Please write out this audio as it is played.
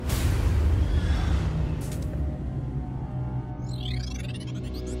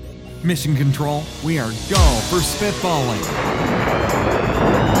Mission Control, we are go for spitballing. 3,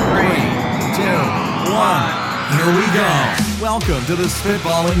 2, 1. Here we go. Welcome to the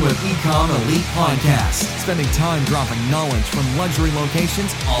Spitballing with Ecom Elite podcast. Spending time dropping knowledge from luxury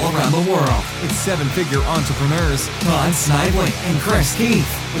locations all around the world. It's seven-figure entrepreneurs Todd Snidely and Chris Keefe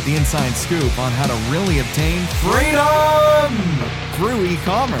with the inside scoop on how to really obtain freedom through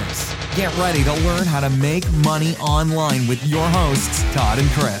e-commerce. Get ready to learn how to make money online with your hosts, Todd and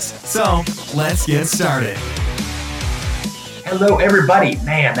Chris. So, let's get started. Hello, everybody.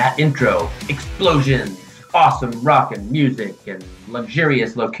 Man, that intro. Explosions, awesome rock and music, and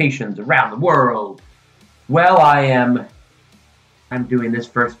luxurious locations around the world. Well, I'm doing this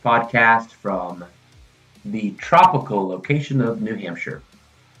first podcast from the tropical location of New Hampshire.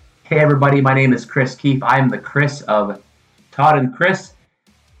 Hey, everybody. My name is Chris Keefe. I'm the Chris of Todd and Chris.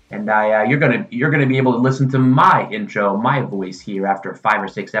 And you're gonna be able to listen to my intro, my voice here after 5 or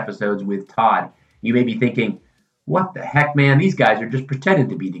 6 episodes with Todd. You may be thinking, what the heck, man? These guys are just pretending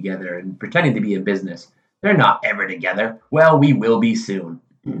to be together and pretending to be in business. They're not ever together. Well, we will be soon.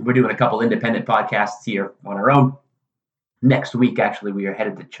 We're doing a couple independent podcasts here on our own. Next week, actually, we are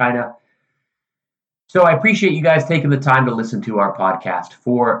headed to China. So I appreciate you guys taking the time to listen to our podcast.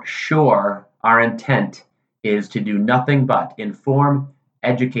 For sure, our intent is to do nothing but inform,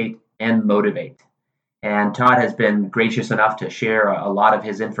 educate, and motivate. And Todd has been gracious enough to share a lot of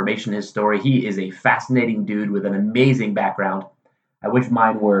his information, his story. He is a fascinating dude with an amazing background. I wish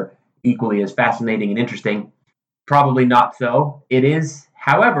mine were equally as fascinating and interesting. Probably not so. It is,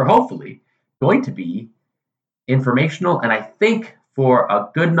 however, hopefully, going to be informational, and I think for a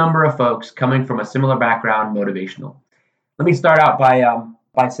good number of folks coming from a similar background, motivational. Let me start out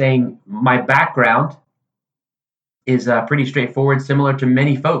by saying my background is pretty straightforward, similar to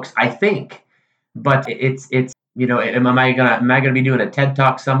many folks, I think. But it's am I gonna be doing a TED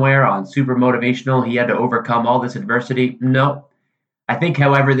Talk somewhere on super motivational? He had to overcome all this adversity. No, I think,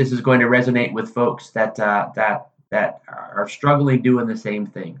 however, this is going to resonate with folks that are struggling doing the same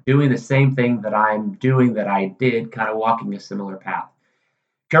thing that I'm doing, that I did, kind of walking a similar path.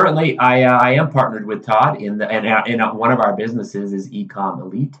 Currently, I am partnered with Todd in one of our businesses is Ecom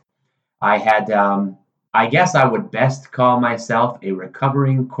Elite. I had. I guess I would best call myself a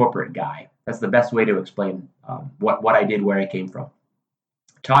recovering corporate guy. That's the best way to explain what I did, where I came from.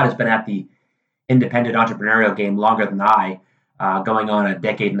 Todd has been at the independent entrepreneurial game longer than I, going on a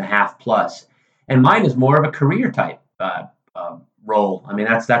decade and a half plus. And mine is more of a career type role. I mean,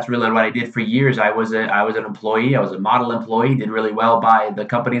 that's really what I did for years. I was an employee. I was a model employee. Did really well by the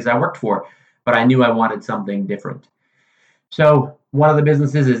companies I worked for, but I knew I wanted something different. So one of the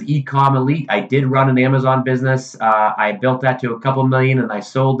businesses is Ecom Elite. I did run an Amazon business. I built that to a couple million, and I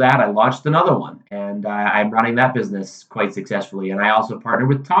sold that. I launched another one, and I'm running that business quite successfully. And I also partnered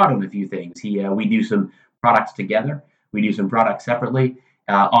with Todd on a few things. We do some products together. We do some products separately,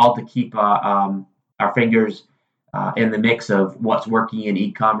 all to keep our fingers in the mix of what's working in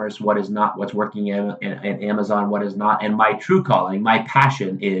e-commerce, what is not, what's working in Amazon, what is not. And my true calling, my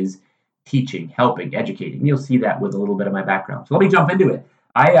passion is teaching, helping, educating. You'll see that with a little bit of my background. So let me jump into it.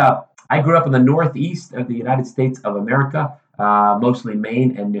 I grew up in the northeast of the United States of America, mostly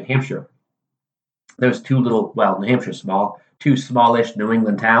Maine and New Hampshire. There's New Hampshire's small, 2 smallish New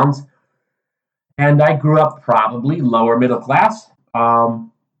England towns. And I grew up probably lower middle class to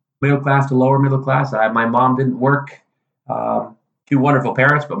lower middle class. My mom didn't work. 2 wonderful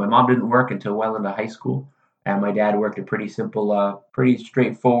parents, but my mom didn't work until well into high school. And my dad worked a pretty simple, pretty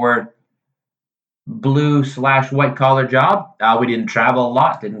straightforward blue/white collar job. We didn't travel a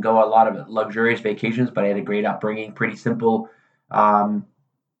lot, didn't go a lot of luxurious vacations, but I had a great upbringing, pretty simple, a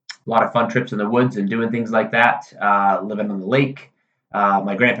lot of fun trips in the woods and doing things like that, living on the lake.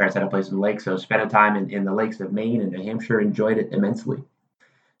 My grandparents had a place in the lake, so spending time in the lakes of Maine and New Hampshire, enjoyed it immensely.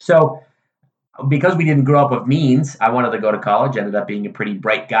 So because we didn't grow up with means, I wanted to go to college, ended up being a pretty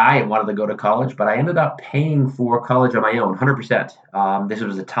bright guy and wanted to go to college, but I ended up paying for college on my own, 100%. This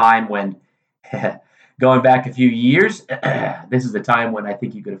was a time when, going back a few years, this is the time when I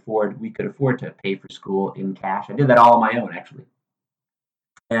think we could afford to pay for school in cash. I did that all on my own, actually.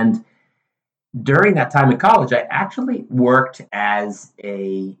 And during that time in college, I actually worked as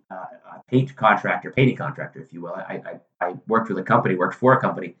a painting contractor, if you will. I worked for a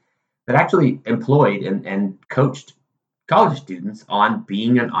company that actually employed and coached college students on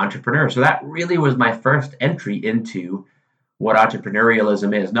being an entrepreneur. So that really was my first entry into what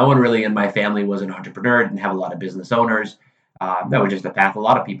entrepreneurialism is. No one really in my family was an entrepreneur, didn't have a lot of business owners. That was just a path a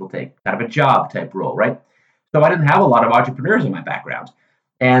lot of people take, kind of a job type role, right? So I didn't have a lot of entrepreneurs in my background.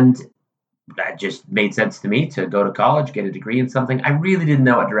 And that just made sense to me to go to college, get a degree in something. I really didn't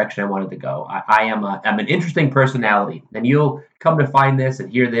know what direction I wanted to go. I'm an interesting personality, and you'll come to find this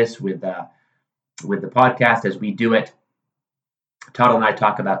and hear this with the podcast as we do it. Todd and I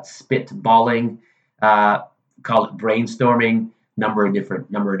talk about spitballing, call it brainstorming, number of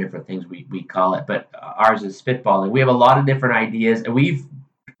different things we call it, but ours is spitballing. We have a lot of different ideas,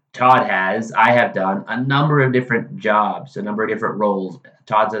 and I have done a number of different jobs, a number of different roles.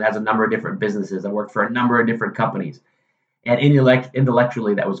 Todd has a number of different businesses. I worked for a number of different companies. And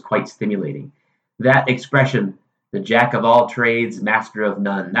intellectually, that was quite stimulating. That expression, the jack of all trades, master of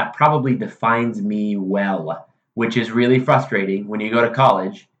none, that probably defines me well, which is really frustrating when you go to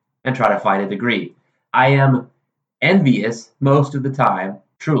college and try to find a degree. I am envious most of the time,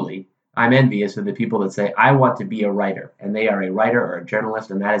 truly. I'm envious of the people that say, I want to be a writer, and they are a writer or a journalist,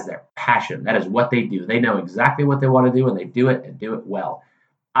 and that is their passion. That is what they do. They know exactly what they want to do, and they do it and do it well.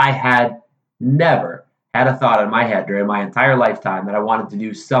 I had never had a thought in my head during my entire lifetime that I wanted to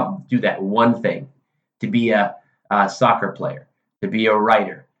do that one thing, to be a soccer player, to be a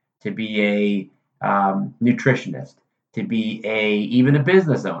writer, to be a nutritionist, to be even a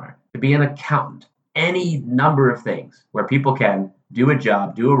business owner, to be an accountant, any number of things where people can do a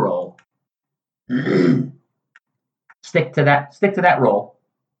job, do a role, stick to that role,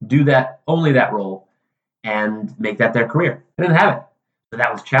 do that, only that role, and make that their career. I didn't have it. So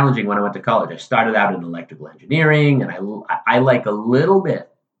that was challenging when I went to college. I started out in electrical engineering, and I like a little bit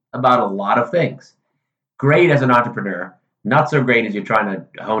about a lot of things. Great as an entrepreneur, not so great as you're trying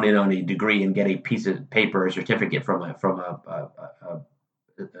to hone in on a degree and get a piece of paper or certificate from a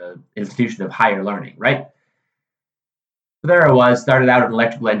institution of higher learning, right? So there I was, started out in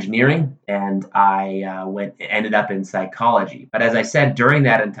electrical engineering, and I ended up in psychology. But as I said, during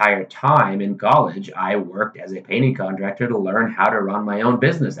that entire time in college, I worked as a painting contractor to learn how to run my own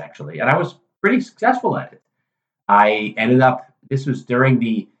business, actually, and I was pretty successful at it. I ended up, this was during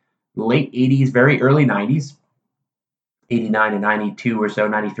the late 80s, very early 90s, 89 and 92 or so,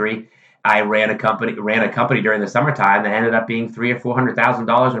 93. I ran a company during the summertime that ended up being $300,000 or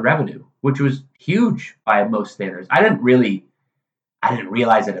 $400,000 in revenue, which was huge by most standards. I didn't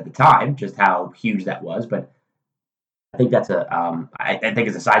realize it at the time, just how huge that was, but I think I think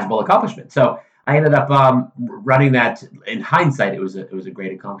it's a sizable accomplishment. So I ended up running that. In hindsight, it was a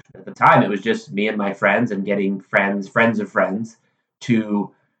great accomplishment. At the time, it was just me and my friends and getting friends of friends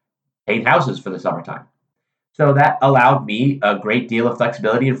to paint houses for the summertime. So that allowed me a great deal of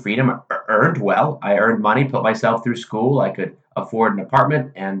flexibility and freedom. Earned well. I earned money, put myself through school. I could afford an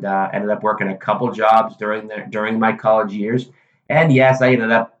apartment, and ended up working a couple jobs during my college years. And yes, I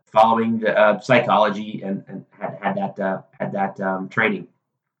ended up following the psychology and had that training.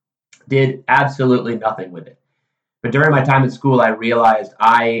 Did absolutely nothing with it. But during my time in school, I realized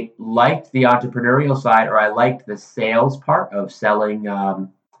I liked the entrepreneurial side, or I liked the sales part of selling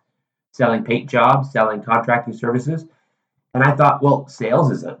paint jobs, selling contracting services. And I thought, well,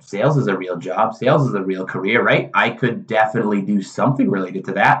 sales is a real job. Sales is a real career, right? I could definitely do something related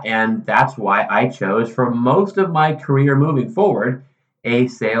to that. And that's why I chose, for most of my career moving forward, a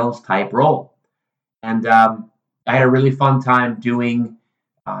sales type role. And I had a really fun time doing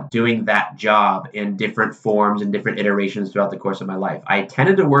that job in different forms and different iterations throughout the course of my life. I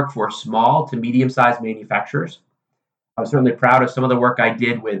tended to work for small to medium-sized manufacturers. I was certainly proud of some of the work I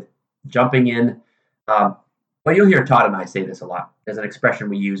did with jumping in. Well, you'll hear Todd and I say this a lot. There's an expression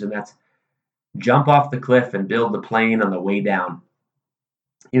we use, and that's jump off the cliff and build the plane on the way down.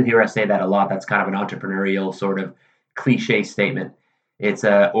 You'll hear us say that a lot. That's kind of an entrepreneurial sort of cliche statement. It's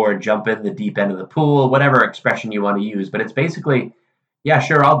or jump in the deep end of the pool, whatever expression you want to use. But it's basically, yeah,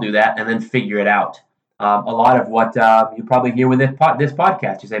 sure, I'll do that, and then figure it out. A lot of what you probably hear with this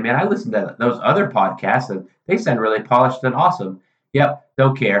podcast, you say, man, I listen to those other podcasts, and they sound really polished and awesome. Yep,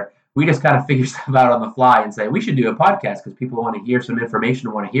 don't care. We just kind of figure stuff out on the fly and say, we should do a podcast because people want to hear some information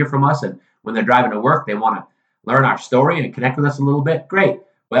and want to hear from us. And when they're driving to work, they want to learn our story and connect with us a little bit. Great.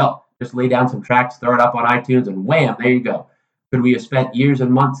 Well, just lay down some tracks, throw it up on iTunes, and wham, there you go. Could we have spent years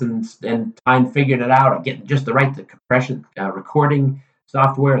and months and time figuring it out, or getting just the right compression recording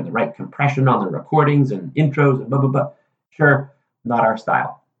software and the right compression on the recordings and intros and blah, blah, blah? Sure, not our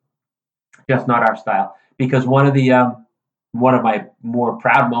style. Just not our style. Because one of my more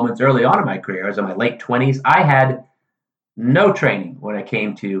proud moments early on in my career, I was in my late 20s. I had no training when it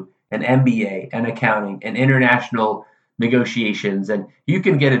came to an MBA and accounting and international negotiations. And you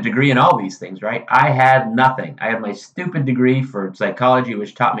can get a degree in all these things, right? I had nothing. I had my stupid degree for psychology,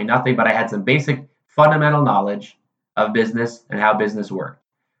 which taught me nothing, but I had some basic fundamental knowledge of business and how business worked.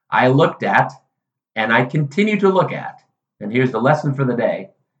 I looked at, and I continue to look at, and here's the lesson for the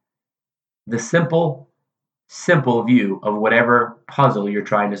day. the simple view of whatever puzzle you're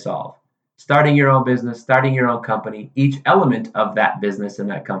trying to solve. Starting your own business, starting your own company, each element of that business and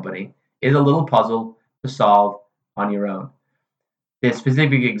that company is a little puzzle to solve on your own. The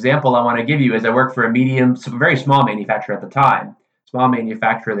specific example I want to give you is I worked for very small manufacturer at the time. Small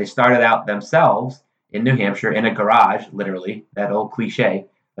manufacturer, they started out themselves in New Hampshire in a garage, literally, that old cliche,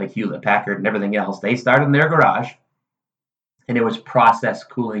 like Hewlett Packard and everything else. They started in their garage, and it was process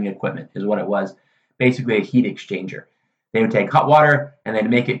cooling equipment is what it was. Basically a heat exchanger. They would take hot water and they'd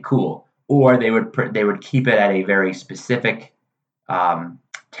make it cool, or they would keep it at a very specific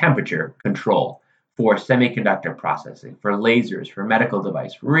temperature control for semiconductor processing, for lasers, for medical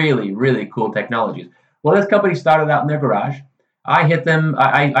device. Really, really cool technologies. Well, this company started out in their garage. I hit them.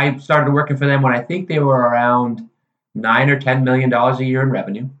 I started working for them when I think they were around $9 or $10 million a year in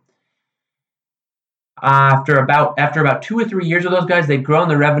revenue. After about 2 or 3 years of those guys, they'd grown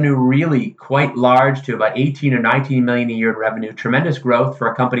the revenue really quite large to about 18 or 19 million a year in revenue. Tremendous growth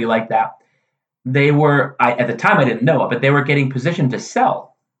for a company like that. They were, at the time I didn't know it, but they were getting positioned to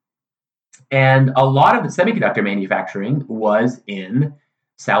sell. And a lot of the semiconductor manufacturing was in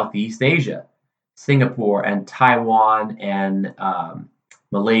Southeast Asia, Singapore and Taiwan and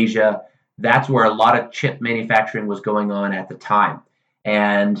Malaysia. That's where a lot of chip manufacturing was going on at the time.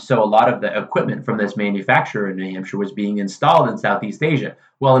 And so a lot of the equipment from this manufacturer in New Hampshire was being installed in Southeast Asia.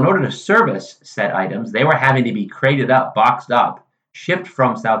 Well, in order to service said items, they were having to be crated up, boxed up, shipped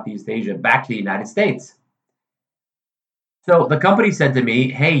from Southeast Asia back to the United States. So the company said to me,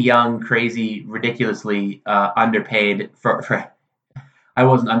 "Hey, young, crazy, ridiculously underpaid for I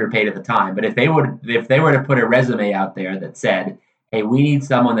wasn't underpaid at the time, but if they were to put a resume out there that said, hey, we need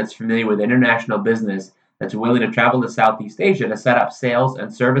someone that's familiar with international business that's willing to travel to Southeast Asia to set up sales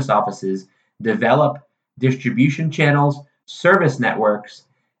and service offices, develop distribution channels, service networks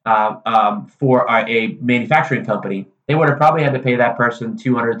for a manufacturing company, they would have probably had to pay that person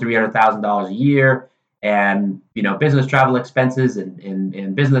 $200,000, $300,000 a year, and business travel expenses and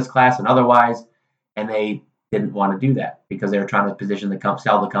in business class and otherwise, and they didn't want to do that because they were trying to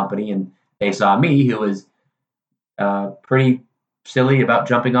sell the company, and they saw me, who was pretty silly about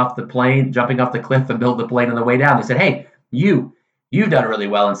jumping off the cliff and build the plane on the way down. They said, "Hey, you've done really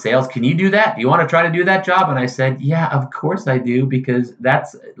well in sales. Can you do that? Do you want to try to do that job?" And I said, "Yeah, of course I do, because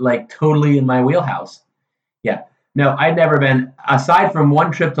that's like totally in my wheelhouse." Yeah. No, I'd never been, aside from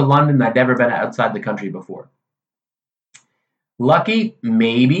one trip to London, I'd never been outside the country before. Lucky,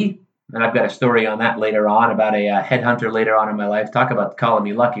 maybe. And I've got a story on that later on about a headhunter later on in my life. Talk about calling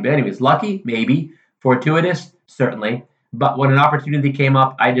me lucky. But anyways, lucky, maybe. Fortuitous, certainly. But when an opportunity came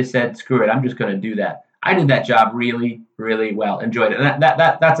up, I just said, screw it, I'm just going to do that. I did that job really, really well. Enjoyed it. And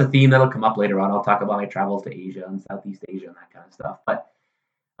that's a theme that'll come up later on. I'll talk about my travels to Asia and Southeast Asia and that kind of stuff. But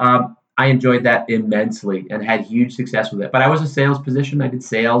I enjoyed that immensely and had huge success with it. But I was a sales position. I did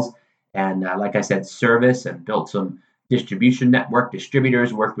sales and, like I said, service, and built some distribution network,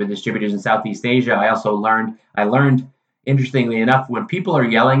 distributors, worked with distributors in Southeast Asia. I also learned, interestingly enough, when people are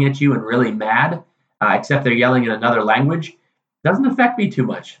yelling at you and really mad, except they're yelling in another language, doesn't affect me too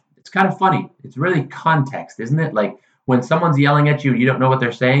much. It's kind of funny. It's really context, isn't it? Like when someone's yelling at you and you don't know what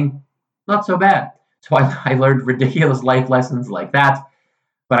they're saying, not so bad. So I learned ridiculous life lessons like that,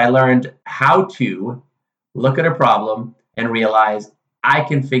 but I learned how to look at a problem and realize I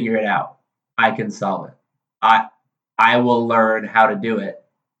can figure it out. I can solve it. I will learn how to do it,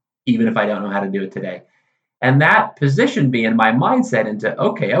 even if I don't know how to do it today. And that positioned me in my mindset into,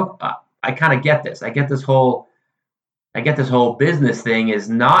 okay, I kind of get this. I get this whole business thing is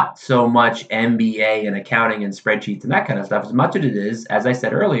not so much MBA and accounting and spreadsheets and that kind of stuff, as much as it is, as I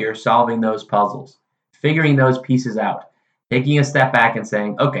said earlier, solving those puzzles, figuring those pieces out, taking a step back and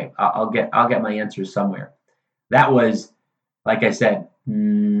saying, okay, I'll get my answers somewhere. That was, like I said,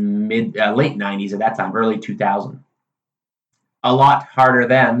 late 90s at that time, early 2000. A lot harder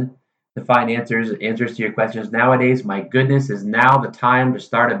then to find answers to your questions. Nowadays, my goodness, is now the time to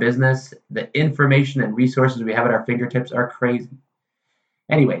start a business. The information and resources we have at our fingertips are crazy.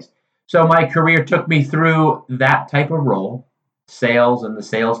 Anyways, so my career took me through that type of role, sales and the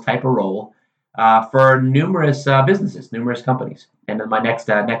sales type of role, for numerous businesses, numerous companies. And in my next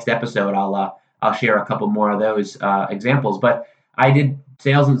episode, I'll share a couple more of those examples. But I did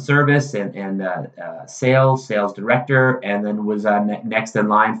sales and service and sales director, and then was next in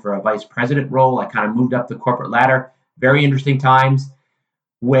line for a vice president role. I kind of moved up the corporate ladder. Very interesting times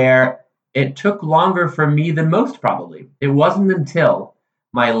where it took longer for me than most, probably. It wasn't until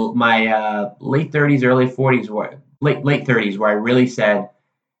my late 30s, early 40s, late 30s, where I really said,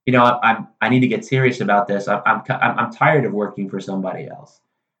 I need to get serious about this. I'm tired of working for somebody else.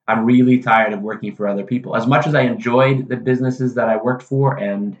 I'm really tired of working for other people. As much as I enjoyed the businesses that I worked for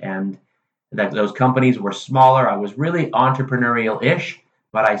and that those companies were smaller, I was really entrepreneurial-ish,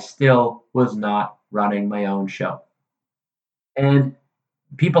 but I still was not running my own show. And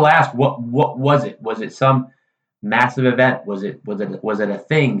people ask, what was it? Was it some massive event? Was it a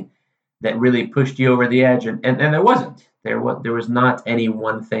thing that really pushed you over the edge? And there wasn't. There was not any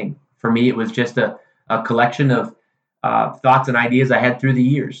one thing. For me, it was just a collection of thoughts and ideas I had through the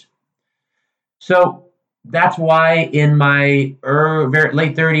years. So that's why in my very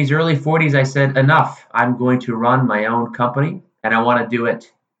late 30s, early 40s, I said, enough. I'm going to run my own company, and I want to do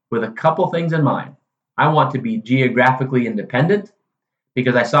it with a couple things in mind. I want to be geographically independent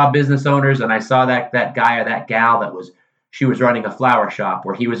because I saw business owners and I saw that guy or that gal she was running a flower shop,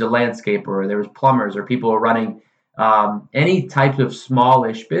 or he was a landscaper, or there was plumbers, or people were running any type of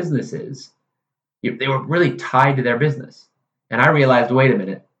smallish businesses. They were really tied to their business. And I realized, wait a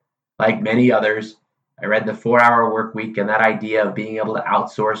minute, like many others, I read the 4-Hour Work Week, and that idea of being able to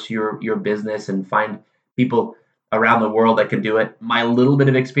outsource your business and find people around the world that can do it. My little bit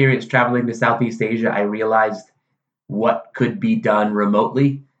of experience traveling to Southeast Asia, I realized what could be done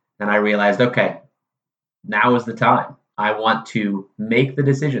remotely. And I realized, okay, now is the time. I want to make the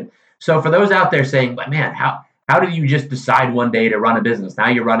decision. So for those out there saying, but man, how did you just decide one day to run a business? Now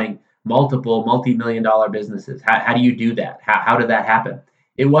you're running multiple multi-million-dollar businesses. How do you do that? How did that happen?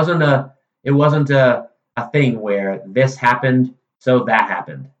 It wasn't a thing where this happened, so that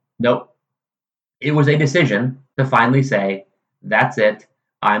happened. Nope. It was a decision to finally say, that's it.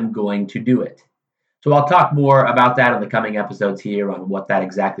 I'm going to do it. So I'll talk more about that in the coming episodes here on what that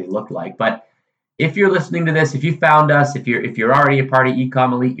exactly looked like. But if you're listening to this, if you found us, if you're already a part of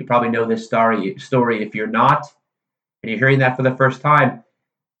Ecom Elite, you probably know this story. If you're not, and you're hearing that for the first time,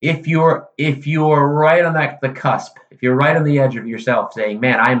 if you're right on the cusp, if you're right on the edge of yourself saying,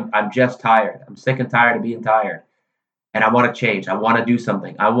 man, I'm just tired. I'm sick and tired of being tired. And I want to change. I want to do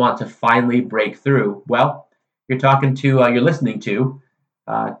something. I want to finally break through. Well, you're listening to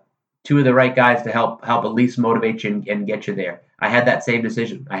two of the right guys to help at least motivate you and get you there. I had that same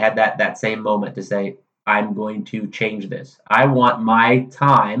decision. I had that same moment to say, I'm going to change this. I want my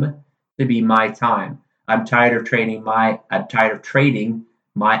time to be my time. I'm tired of trading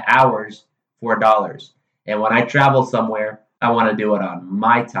my hours for dollars. And when I travel somewhere, I want to do it on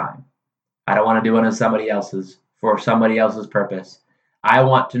my time. I don't want to do it on somebody else's for somebody else's purpose. I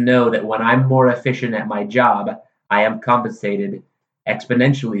want to know that when I'm more efficient at my job, I am compensated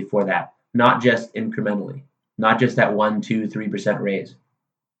exponentially for that, not just incrementally, not just that 1, 2, 3% raise.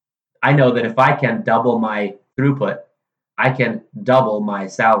 I know that if I can double my throughput, I can double my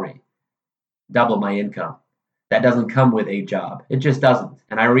salary, double my income. That doesn't come with a job. It just doesn't.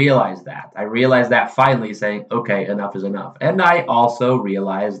 And I realized that. I realized that finally saying, okay, enough is enough. And I also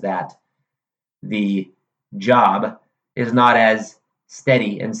realized that the job is not as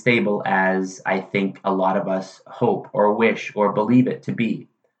steady and stable as I think a lot of us hope or wish or believe it to be.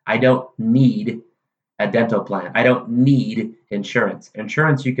 I don't need a dental plan. I don't need insurance.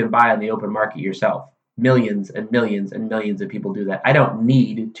 Insurance you can buy on the open market yourself. Millions and millions and millions of people do that. I don't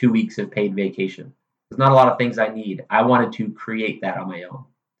need 2 weeks of paid vacation. There's not a lot of things I need. I wanted to create that on my own.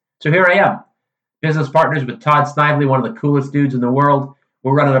 So here I am, business partners with Todd Snively, one of the coolest dudes in the world.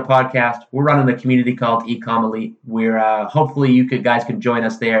 We're running a podcast. We're running a community called Ecom Elite. We're hopefully you guys can join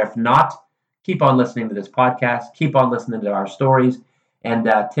us there. If not, keep on listening to this podcast. Keep on listening to our stories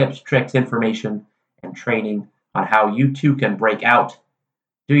and tips, tricks, information, and training on how you too can break out,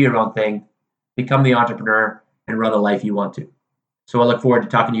 do your own thing, become the entrepreneur, and run the life you want to. So I look forward to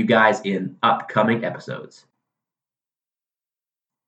talking to you guys in upcoming episodes.